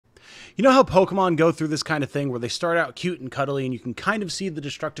You know how Pokemon go through this kind of thing where they start out cute and cuddly and you can kind of see the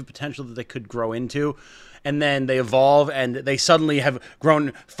destructive potential that they could grow into, and then they evolve and they suddenly have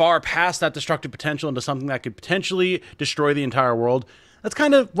grown far past that destructive potential into something that could potentially destroy the entire world? That's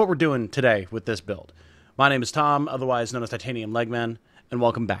kind of what we're doing today with this build. My name is Tom, otherwise known as Titanium Legman, and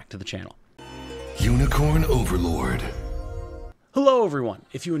welcome back to the channel. Unicorn Overlord. Hello everyone.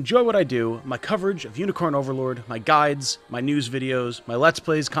 If you enjoy what I do, my coverage of Unicorn Overlord, my guides, my news videos, my Let's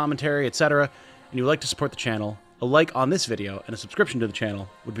Plays, commentary, etc., and you would like to support the channel, a like on this video and a subscription to the channel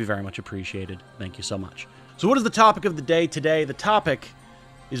would be very much appreciated. Thank you so much. So what is the topic of the day today? The topic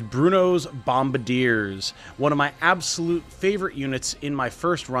is Bruno's Bombardiers, one of my absolute favorite units in my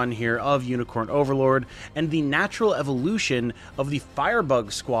first run here of Unicorn Overlord, and the natural evolution of the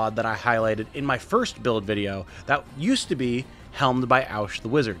firebug squad that I highlighted in my first build video that used to be helmed by Aush the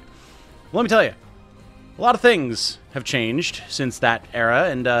Wizard. Let me tell you, a lot of things have changed since that era,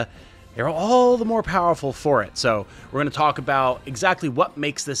 and they're all the more powerful for it. So we're going to talk about exactly what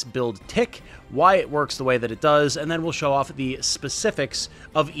makes this build tick, why it works the way that it does, and then we'll show off the specifics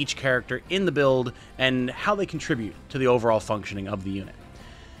of each character in the build and how they contribute to the overall functioning of the unit.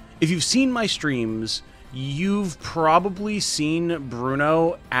 If you've seen my streams, you've probably seen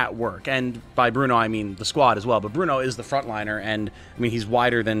Bruno at work, and by Bruno I mean the squad as well, but Bruno is the frontliner, and I mean he's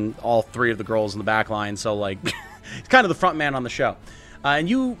wider than all three of the girls in the back line, so like he's kind of the front man on the show. And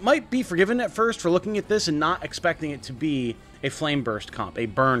you might be forgiven at first for looking at this and not expecting it to be a flame burst comp, a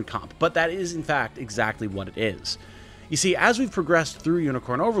burn comp, but that is in fact exactly what it is. You see, as we've progressed through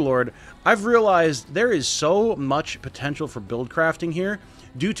Unicorn Overlord, I've realized there is so much potential for build crafting here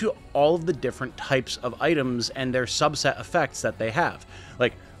due to all of the different types of items and their subset effects that they have.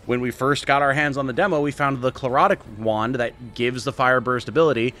 Like, when we first got our hands on the demo, we found the Chlorotic Wand that gives the Fire Burst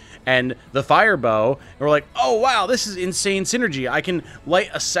ability, and the Fire Bow, and we're like, oh wow, this is insane synergy. I can light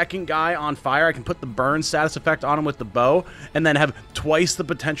a second guy on fire, I can put the burn status effect on him with the bow, and then have twice the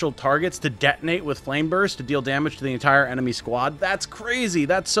potential targets to detonate with Flame Burst to deal damage to the entire enemy squad. That's crazy,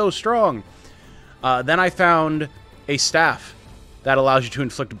 that's so strong. Then I found a staff that allows you to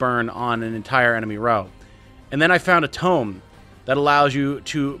inflict burn on an entire enemy row. And then I found a tome that allows you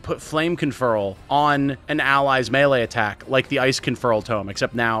to put Flame Conferral on an ally's melee attack, like the Ice Conferral tome,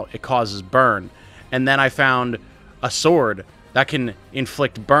 except now it causes burn. And then I found a sword that can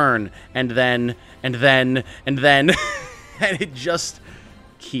inflict burn, and then, and it just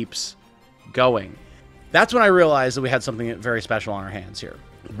keeps going. That's when I realized that we had something very special on our hands here.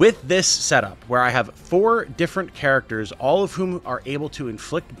 With this setup, where I have 4 different characters, all of whom are able to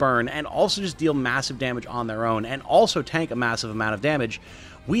inflict burn and also just deal massive damage on their own, and also tank a massive amount of damage,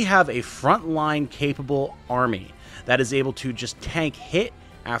 we have a frontline capable army that is able to just tank hit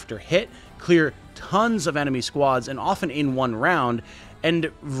after hit, clear tons of enemy squads, and often in one round,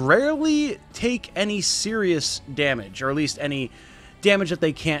 and rarely take any serious damage, or at least any damage that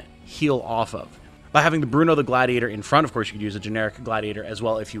they can't heal off of. By having the Bruno the Gladiator in front, of course you could use a generic Gladiator as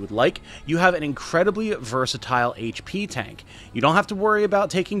well if you would like, you have an incredibly versatile HP tank. You don't have to worry about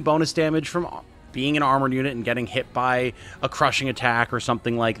taking bonus damage from being an armored unit and getting hit by a crushing attack or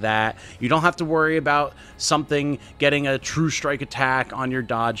something like that. You don't have to worry about something getting a true strike attack on your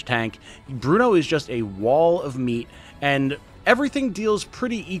dodge tank. Bruno is just a wall of meat, and everything deals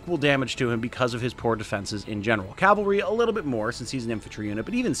pretty equal damage to him because of his poor defenses in general. Cavalry, a little bit more since he's an infantry unit,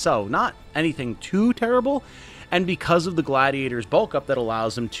 but even so, not anything too terrible. And because of the Gladiator's bulk up that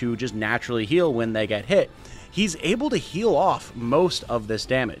allows him to just naturally heal when they get hit, he's able to heal off most of this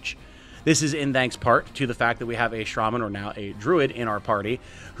damage. This is in thanks part to the fact that we have a Shaman, or now a Druid, in our party,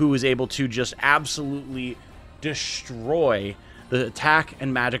 who is able to just absolutely destroy the attack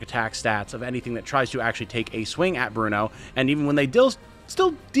and magic attack stats of anything that tries to actually take a swing at Bruno, and even when they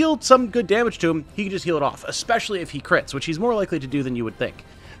still deal some good damage to him, he can just heal it off, especially if he crits, which he's more likely to do than you would think.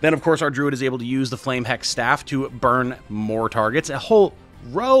 Then, of course, our Druid is able to use the Flame Hex Staff to burn more targets, a whole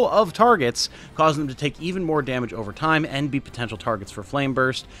row of targets, causing them to take even more damage over time and be potential targets for Flame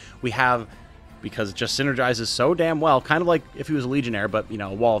Burst. We have, because it just synergizes so damn well, kind of like if he was a Legionnaire, but, you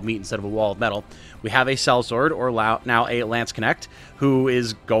know, a wall of meat instead of a wall of metal. We have a Sellsword, or now a Lance Connect, who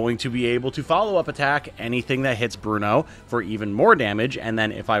is going to be able to follow-up attack anything that hits Bruno for even more damage, and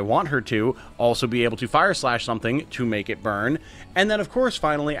then if I want her to, also be able to Fire Slash something to make it burn. And then, of course,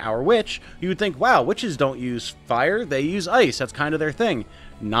 finally, our Witch. You would think, wow, witches don't use fire, they use ice, that's kind of their thing.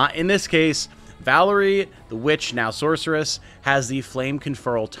 Not in this case. Valerie, the witch, now sorceress, has the Flame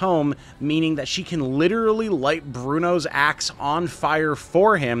Conferral Tome, meaning that she can literally light Bruno's axe on fire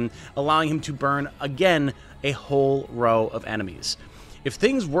for him, allowing him to burn, again, a whole row of enemies. If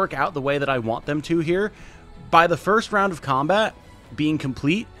things work out the way that I want them to here, by the first round of combat being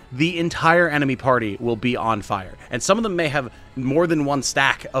complete, the entire enemy party will be on fire. And some of them may have more than one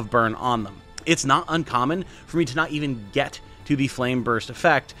stack of burn on them. It's not uncommon for me to not even get to the flame burst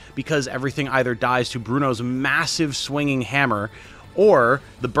effect because everything either dies to Bruno's massive swinging hammer, or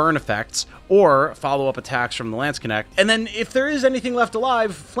the burn effects, or follow-up attacks from the Lance Connect. And then if there is anything left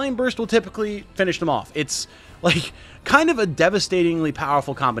alive, Flame Burst will typically finish them off. It's like kind of a devastatingly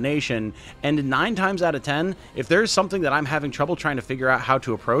powerful combination, and 9 times out of 10, if there's something that I'm having trouble trying to figure out how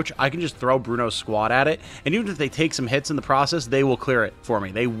to approach, I can just throw Bruno's squad at it, and even if they take some hits in the process, they will clear it for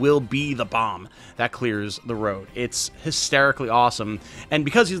me. They will be the bomb that clears the road. It's hysterically awesome, and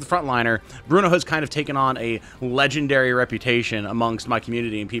because he's the frontliner, Bruno has kind of taken on a legendary reputation amongst my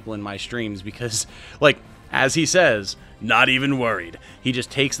community and people in my streams because, like, as he says, not even worried. He just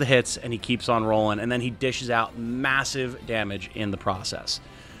takes the hits and he keeps on rolling, and then he dishes out massive damage in the process.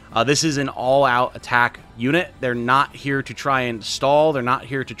 This is an all-out attack unit. They're not here to try and stall. They're not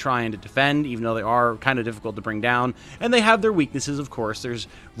here to try and defend, even though they are kind of difficult to bring down. And they have their weaknesses, of course. There's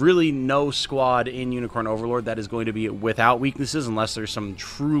really no squad in Unicorn Overlord that is going to be without weaknesses unless there's some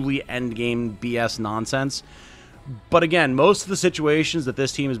truly endgame BS nonsense. But again, most of the situations that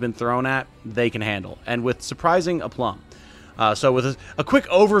this team has been thrown at, they can handle, and with surprising aplomb. So with a quick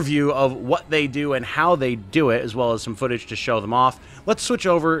overview of what they do and how they do it, as well as some footage to show them off, let's switch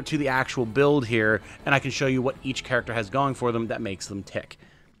over to the actual build here, and I can show you what each character has going for them that makes them tick.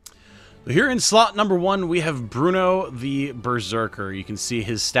 So here in slot number 1, we have Bruno the Berserker. You can see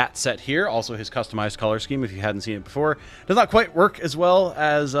his stat set here, also his customized color scheme if you hadn't seen it before. Does not quite work as well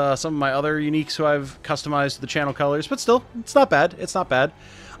as some of my other uniques who I've customized the channel colors, but still, it's not bad. It's not bad.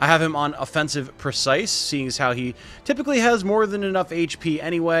 I have him on Offensive Precise, seeing as how he typically has more than enough HP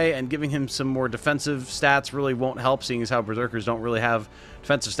anyway, and giving him some more defensive stats really won't help, seeing as how Berserkers don't really have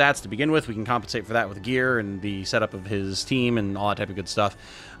defensive stats to begin with. We can compensate for that with gear and the setup of his team and all that type of good stuff.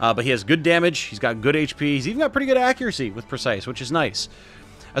 But he has good damage, he's got good HP, he's even got pretty good accuracy with Precise, which is nice.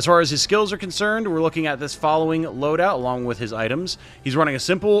 As far as his skills are concerned, we're looking at this following loadout along with his items. He's running a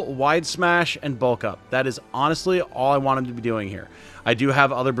simple wide smash and bulk up. That is honestly all I want him to be doing here. I do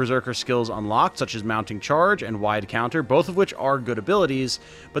have other Berserker skills unlocked, such as mounting charge and wide counter, both of which are good abilities,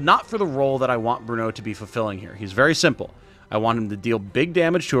 but not for the role that I want Bruno to be fulfilling here. He's very simple. I want him to deal big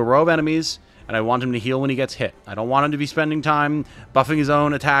damage to a row of enemies, and I want him to heal when he gets hit. I don't want him to be spending time buffing his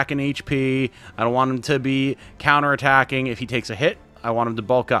own attack and HP. I don't want him to be counter-attacking. If he takes a hit, I want him to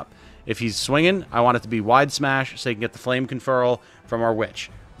bulk up. If he's swinging, I want it to be wide smash so he can get the flame conferral from our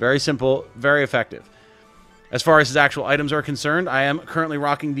witch. Very simple, very effective. As far as his actual items are concerned, I am currently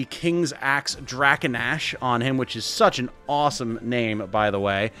rocking the King's Axe Dracanash on him, which is such an awesome name, by the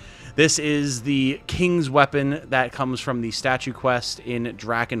way. This is the King's Weapon that comes from the statue quest in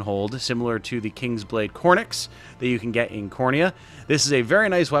Drakenhold, similar to the King's Blade Cornix that you can get in Cornea. This is a very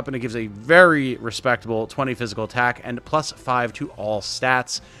nice weapon. It gives a very respectable 20 physical attack and +5 to all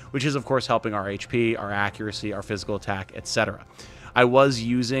stats, which is, of course, helping our HP, our accuracy, our physical attack, etc. I was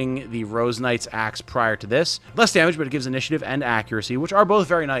using the Rose Knight's axe prior to this. Less damage, but it gives initiative and accuracy, which are both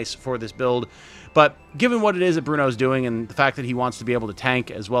very nice for this build. But given what it is that Bruno's doing and the fact that he wants to be able to tank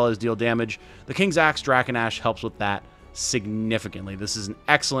as well as deal damage, the King's Axe Dracanash helps with that significantly. This is an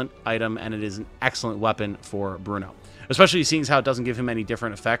excellent item, and it is an excellent weapon for Bruno. Especially seeing how it doesn't give him any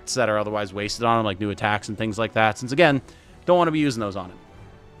different effects that are otherwise wasted on him, like new attacks and things like that, since, again, don't want to be using those on him.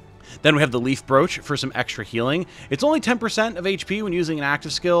 Then we have the Leaf Brooch for some extra healing. It's only 10% of HP when using an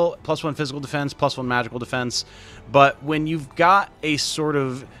active skill, +1 physical defense, +1 magical defense. But when you've got a sort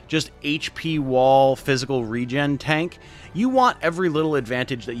of just HP wall physical regen tank, you want every little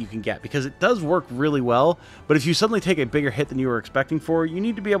advantage that you can get, because it does work really well. But if you suddenly take a bigger hit than you were expecting for, you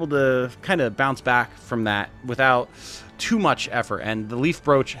need to be able to kind of bounce back from that without too much effort, and the Leaf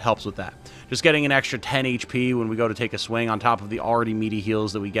Brooch helps with that. Just getting an extra 10 HP when we go to take a swing on top of the already meaty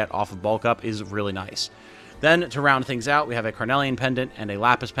heals that we get off of bulk up is really nice. Then, to round things out, we have a Carnelian Pendant and a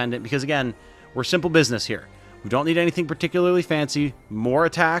Lapis Pendant, because again, we're simple business here. We don't need anything particularly fancy. More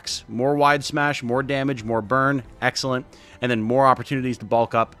attacks, more wide smash, more damage, more burn, excellent. And then more opportunities to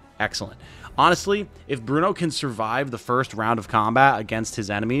bulk up, excellent. Honestly, if Bruno can survive the first round of combat against his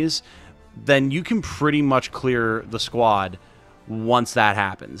enemies, then you can pretty much clear the squad once that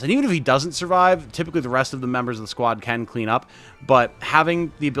happens. And even if he doesn't survive, typically the rest of the members of the squad can clean up, but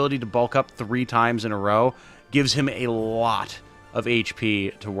having the ability to bulk up 3 times in a row gives him a lot of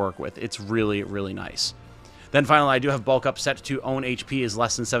HP to work with. It's really, really nice. Then finally, I do have bulk up set to own HP is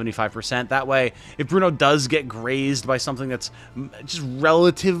less than 75%. That way, if Bruno does get grazed by something that's just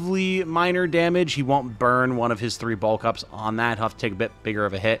relatively minor damage, he won't burn one of his 3 bulk ups on that. He'll have to take a bit bigger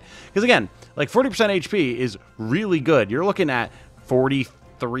of a hit. Because again, like 40% HP is really good. You're looking at 40,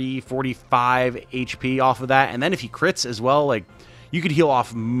 43, 45 HP off of that. And then if he crits as well, like, you could heal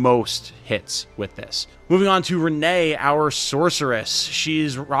off most hits with this. Moving on to Renee, our sorceress.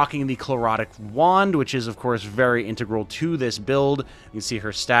 She's rocking the Chlorotic Wand, which is, of course, very integral to this build. You can see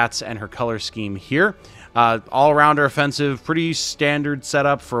her stats and her color scheme here. All-arounder offensive, pretty standard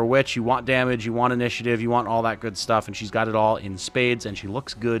setup for a witch. You want damage, you want initiative, you want all that good stuff, and she's got it all in spades, and she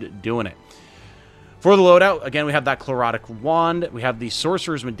looks good doing it. For the loadout, again, we have that Chlorotic Wand. We have the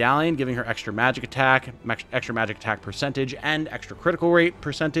Sorcerer's Medallion, giving her extra magic attack percentage, and extra critical rate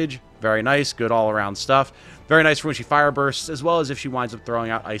percentage. Very nice, good all-around stuff. Very nice for when she fire bursts, as well as if she winds up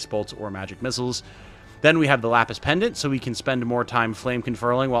throwing out ice bolts or magic missiles. Then we have the Lapis Pendant, so we can spend more time flame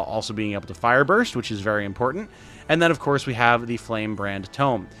conferring while also being able to fire burst, which is very important. And then, of course, we have the Flame Brand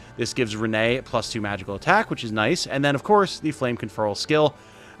Tome. This gives Renee +2 magical attack, which is nice. And then, of course, the Flame Conferral skill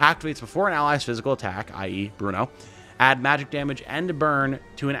activates before an ally's physical attack, i.e. Bruno. Add magic damage and burn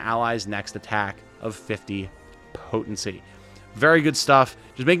to an ally's next attack of 50 potency. Very good stuff.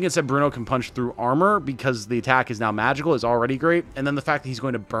 Just making it so Bruno can punch through armor because the attack is now magical is already great. And then the fact that he's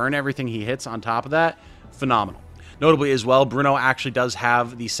going to burn everything he hits on top of that, phenomenal. Notably as well, Bruno actually does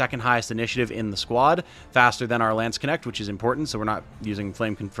have the second highest initiative in the squad, faster than our Lance Connect, which is important, so we're not using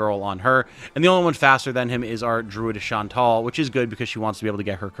Flame Conferral on her. And the only one faster than him is our Druid Chantal, which is good because she wants to be able to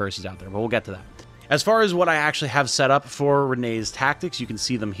get her curses out there, but we'll get to that. As far as what I actually have set up for Renee's tactics, you can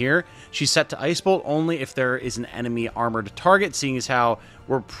see them here. She's set to Ice Bolt only if there is an enemy armored target, seeing as how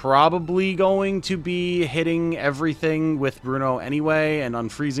we're probably going to be hitting everything with Bruno anyway and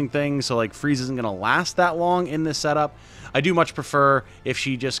unfreezing things, so like freeze isn't going to last that long in this setup. I do much prefer if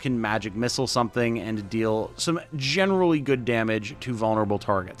she just can magic missile something and deal some generally good damage to vulnerable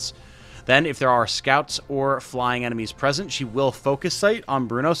targets. Then, if there are scouts or flying enemies present, she will focus sight on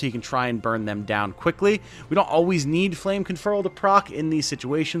Bruno so he can try and burn them down quickly. We don't always need Flame Conferral to proc in these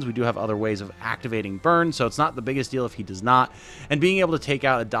situations. We do have other ways of activating burn, so it's not the biggest deal if he does not. And being able to take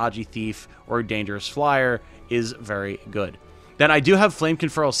out a dodgy thief or a dangerous flyer is very good. Then I do have Flame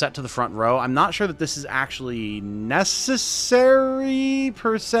Conferral set to the front row. I'm not sure that this is actually necessary,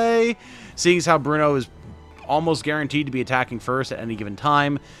 per se, seeing as how Bruno is almost guaranteed to be attacking first at any given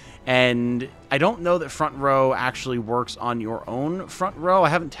time. And I don't know that front row actually works on your own front row. I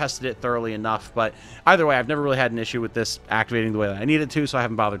haven't tested it thoroughly enough, but either way, I've never really had an issue with this activating the way that I need it to, so I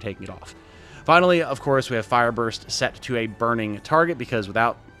haven't bothered taking it off. Finally, of course, we have Fire Burst set to a burning target, because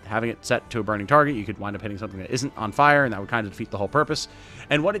without having it set to a burning target, you could wind up hitting something that isn't on fire, and that would kind of defeat the whole purpose.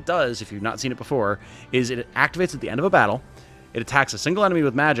 And what it does, if you've not seen it before, is it activates at the end of a battle, it attacks a single enemy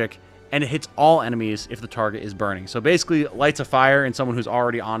with magic, and it hits all enemies if the target is burning. So basically lights a fire in someone who's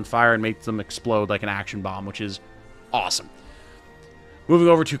already on fire and makes them explode like an action bomb, which is awesome. Moving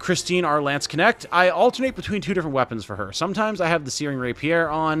over to Christine, our Lance Connect, I alternate between two different weapons for her. Sometimes I have the Searing Rapier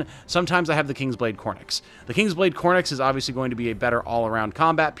on, sometimes I have the Kingsblade Cornix. The Kingsblade Cornix is obviously going to be a better all-around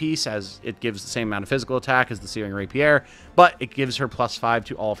combat piece, as it gives the same amount of physical attack as the Searing Rapier, but it gives her +5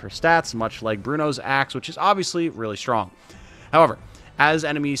 to all of her stats, much like Bruno's axe, which is obviously really strong. However, as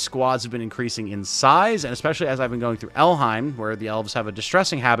enemy squads have been increasing in size, and especially as I've been going through Elheim, where the elves have a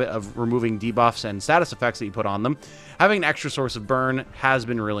distressing habit of removing debuffs and status effects that you put on them, having an extra source of burn has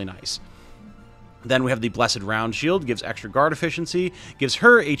been really nice. Then we have the Blessed Round Shield, gives extra guard efficiency, gives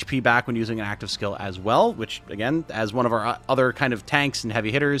her HP back when using an active skill as well, which, again, as one of our other kind of tanks and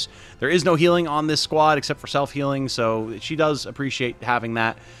heavy hitters, there is no healing on this squad except for self-healing, so she does appreciate having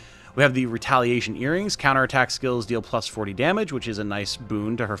that. We have the Retaliation Earrings. Counterattack skills deal +40 damage, which is a nice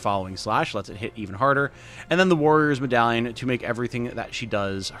boon to her following slash, lets it hit even harder. And then the Warrior's Medallion to make everything that she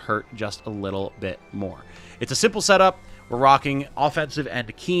does hurt just a little bit more. It's a simple setup. We're rocking offensive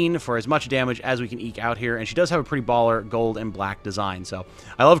and keen for as much damage as we can eke out here, and she does have a pretty baller gold and black design. So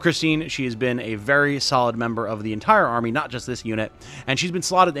I love Christine. She has been a very solid member of the entire army, not just this unit, and she's been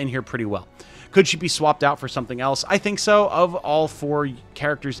slotted in here pretty well. Could she be swapped out for something else? I think so. Of all 4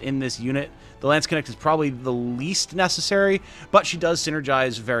 characters in this unit, the Lance Connect is probably the least necessary, but she does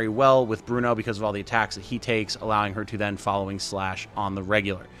synergize very well with Bruno because of all the attacks that he takes, allowing her to then following slash on the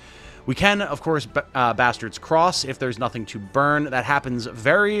regular. We can, of course, Bastard's Cross if there's nothing to burn. That happens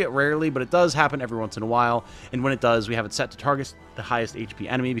very rarely, but it does happen every once in a while, and when it does, we have it set to target the highest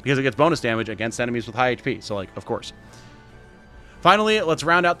HP enemy because it gets bonus damage against enemies with high HP, so, like, of course. Finally, let's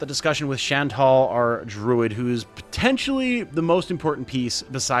round out the discussion with Chantal, our druid, who is potentially the most important piece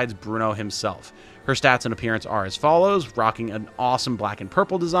besides Bruno himself. Her stats and appearance are as follows, rocking an awesome black and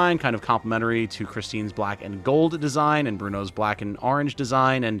purple design, kind of complementary to Christine's black and gold design, and Bruno's black and orange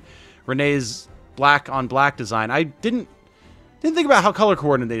design, and Renee's black on black design. I didn't think about how color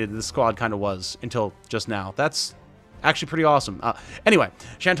coordinated this squad kind of was until just now. That's Actually pretty awesome. Anyway,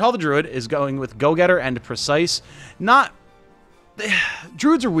 Chantal the Druid is going with Go-Getter and Precise.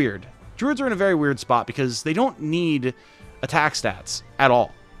 Druids are weird. Druids are in a very weird spot because they don't need attack stats at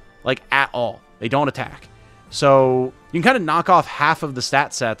all. Like, at all. They don't attack. So you can kind of knock off half of the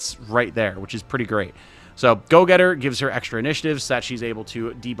stat sets right there, which is pretty great. So Go-Getter gives her extra initiatives so that she's able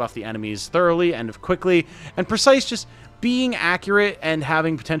to debuff the enemies thoroughly and quickly. And Precise, just being accurate and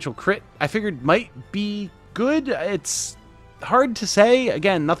having potential crit, I figured might be good. It's hard to say.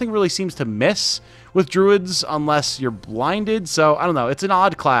 Again, nothing really seems to miss with Druids unless you're blinded. So I don't know. It's an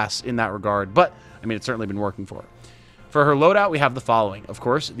odd class in that regard. But, I mean, it's certainly been working for her. For her loadout, we have the following. Of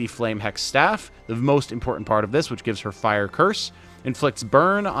course, the Flame Hex Staff, the most important part of this, which gives her Fire Curse, inflicts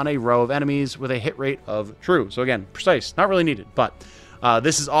burn on a row of enemies with a hit rate of true. So again, Precise, not really needed, but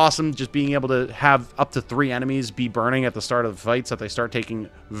this is awesome. Just being able to have up to 3 enemies be burning at the start of the fight so that they start taking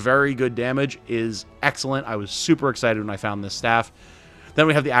very good damage is excellent. I was super excited when I found this staff. Then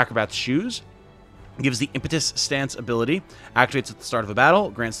we have the Acrobat's Shoes. Gives the Impetus Stance ability, activates at the start of a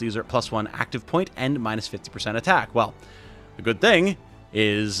battle, grants the user +1 active point and minus 50% attack. Well, the good thing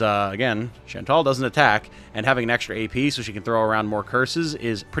is, again, Chantal doesn't attack, and having an extra AP so she can throw around more curses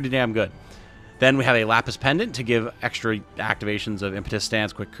is pretty damn good. Then we have a Lapis Pendant to give extra activations of Impetus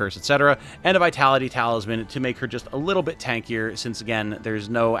Stance, Quick Curse, etc., and a Vitality Talisman to make her just a little bit tankier since, again, there's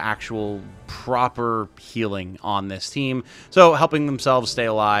no actual proper healing on this team, so helping themselves stay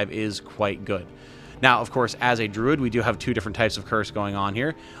alive is quite good. Now, of course, as a Druid, we do have 2 different types of curse going on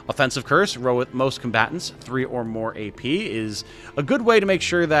here. Offensive Curse, row with most combatants, 3 or more AP, is a good way to make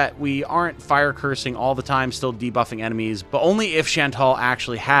sure that we aren't fire cursing all the time, still debuffing enemies, but only if Chantal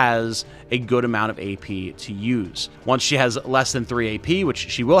actually has a good amount of AP to use. Once she has less than 3 AP, which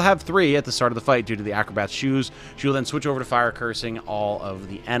she will have 3 at the start of the fight due to the Acrobat's Shoes, she will then switch over to fire cursing all of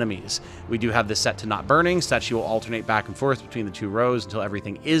the enemies. We do have this set to not burning, so that she will alternate back and forth between the 2 rows until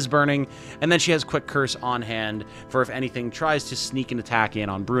everything is burning, and then she has Quick Curse on hand for if anything tries to sneak an attack in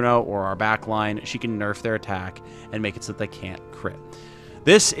on Bruno or our backline, she can nerf their attack and make it so that they can't crit.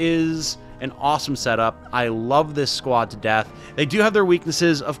 This is an awesome setup. I love this squad to death. They do have their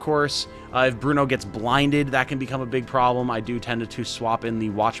weaknesses, of course. If Bruno gets blinded, that can become a big problem. I do tend to swap in the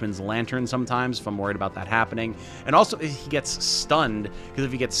Watchman's Lantern sometimes if I'm worried about that happening. And also if he gets stunned, because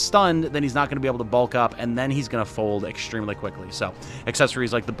if he gets stunned, then he's not going to be able to bulk up, and then he's going to fold extremely quickly. So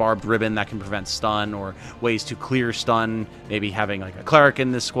accessories like the Barbed Ribbon that can prevent stun, or ways to clear stun, maybe having like a Cleric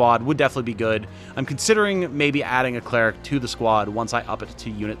in this squad would definitely be good. I'm considering maybe adding a Cleric to the squad once I up it to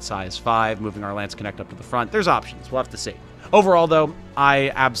unit size 5, moving our Lance Connect up to the front. There's options. We'll have to see. Overall, though,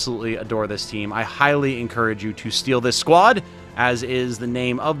 I absolutely adore this team. I highly encourage you to steal this squad, as is the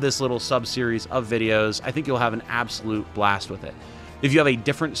name of this little sub-series of videos. I think you'll have an absolute blast with it. If you have a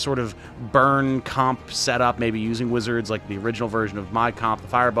different sort of burn comp setup, maybe using wizards like the original version of my comp, the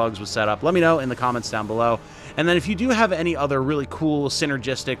firebugs, was set up, let me know in the comments down below. And then if you do have any other really cool,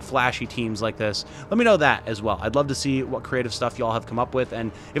 synergistic, flashy teams like this, let me know that as well. I'd love to see what creative stuff y'all have come up with,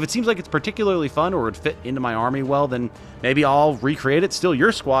 and if it seems like it's particularly fun or would fit into my army well, then maybe I'll recreate it, steal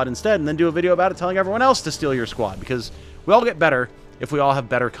your squad instead, and then do a video about it telling everyone else to steal your squad, because we all get better if we all have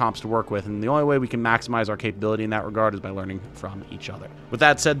better comps to work with, and the only way we can maximize our capability in that regard is by learning from each other. With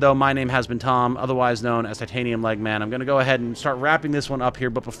that said, though, my name has been Tom, otherwise known as Titanium Leg Man. I'm going to go ahead and start wrapping this one up here,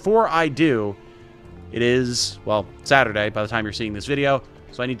 but before I do, it is, well, Saturday by the time you're seeing this video,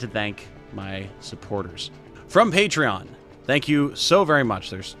 so I need to thank my supporters. From Patreon, thank you so very much.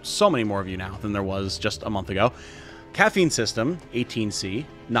 There's so many more of you now than there was just a month ago. Caffeine System, 18C,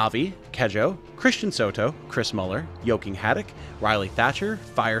 Navi, Kejo, Christian Soto, Chris Muller, Yoking Haddock, Riley Thatcher,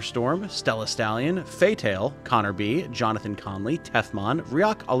 Firestorm, Stella Stallion, Faytail, Connor B, Jonathan Conley, Tefmon,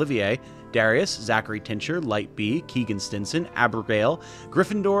 Riok Olivier, Darius, Zachary Tincher, Light B, Keegan Stinson, Abigail,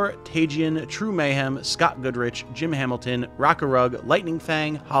 Gryffindor, Tajian, True Mayhem, Scott Goodrich, Jim Hamilton, Rockarug, Lightning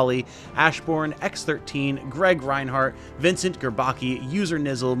Fang, Holly, Ashbourne, X13, Greg Reinhart, Vincent Gerbaki, User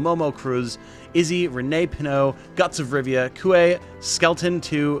Nizzle, Momo Cruz, Izzy, Renee Pinot, Guts of Rivia, Kue, Skelton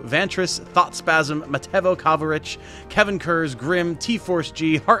 2, Vantris, Thought Spasm, Matevo Kavarich, Kevin Kurz, Grim, T-Force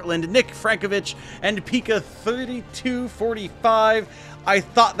G, Heartland, Nick Frankovich, and Pika 3245. I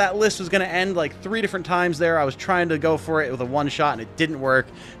thought that list was going to end like 3 different times there. I was trying to go for it with a one shot and it didn't work.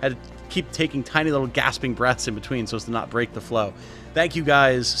 I had to keep taking tiny little gasping breaths in between so as to not break the flow. Thank you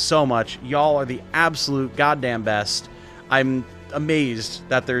guys so much. Y'all are the absolute goddamn best. I'm amazed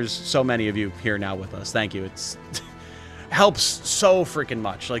that there's so many of you here now with us. Thank you. It's helps so freaking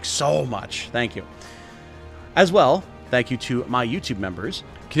much, like so much. Thank you. As well, thank you to my YouTube members,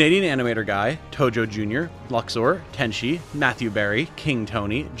 Canadian Animator Guy, Tojo Jr., Luxor, Tenshi, Matthew Berry, King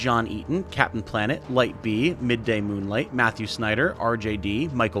Tony, John Eaton, Captain Planet, Light B, Midday Moonlight, Matthew Snyder,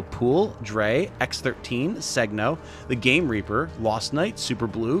 RJD, Michael Poole, Dre, X13, Segno, The Game Reaper, Lost Knight, Super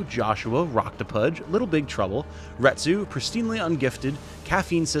Blue, Joshua, Rocktopudge, Little Big Trouble, Retsu, Pristinely Ungifted,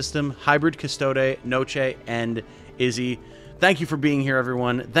 Caffeine System, Hybrid Custode, Noche, and Izzy. Thank you for being here,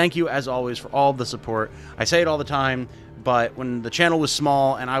 everyone. Thank you, as always, for all the support. I say it all the time, but when the channel was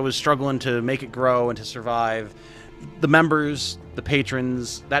small and I was struggling to make it grow and to survive, the members, the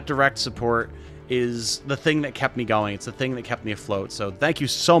patrons, that direct support is the thing that kept me going. It's the thing that kept me afloat. So thank you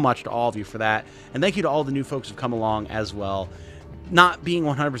so much to all of you for that. And thank you to all the new folks who've come along as well. Not being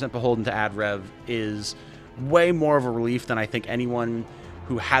 100% beholden to ad rev is way more of a relief than I think anyone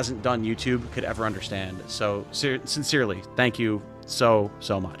who hasn't done YouTube could ever understand. So sincerely, thank you so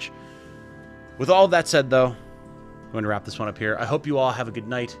much. With all of that said, though, I'm going to wrap this one up here. I hope you all have a good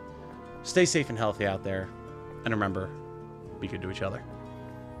night. Stay safe and healthy out there. And remember, be good to each other.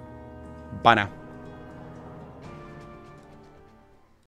 Bye now.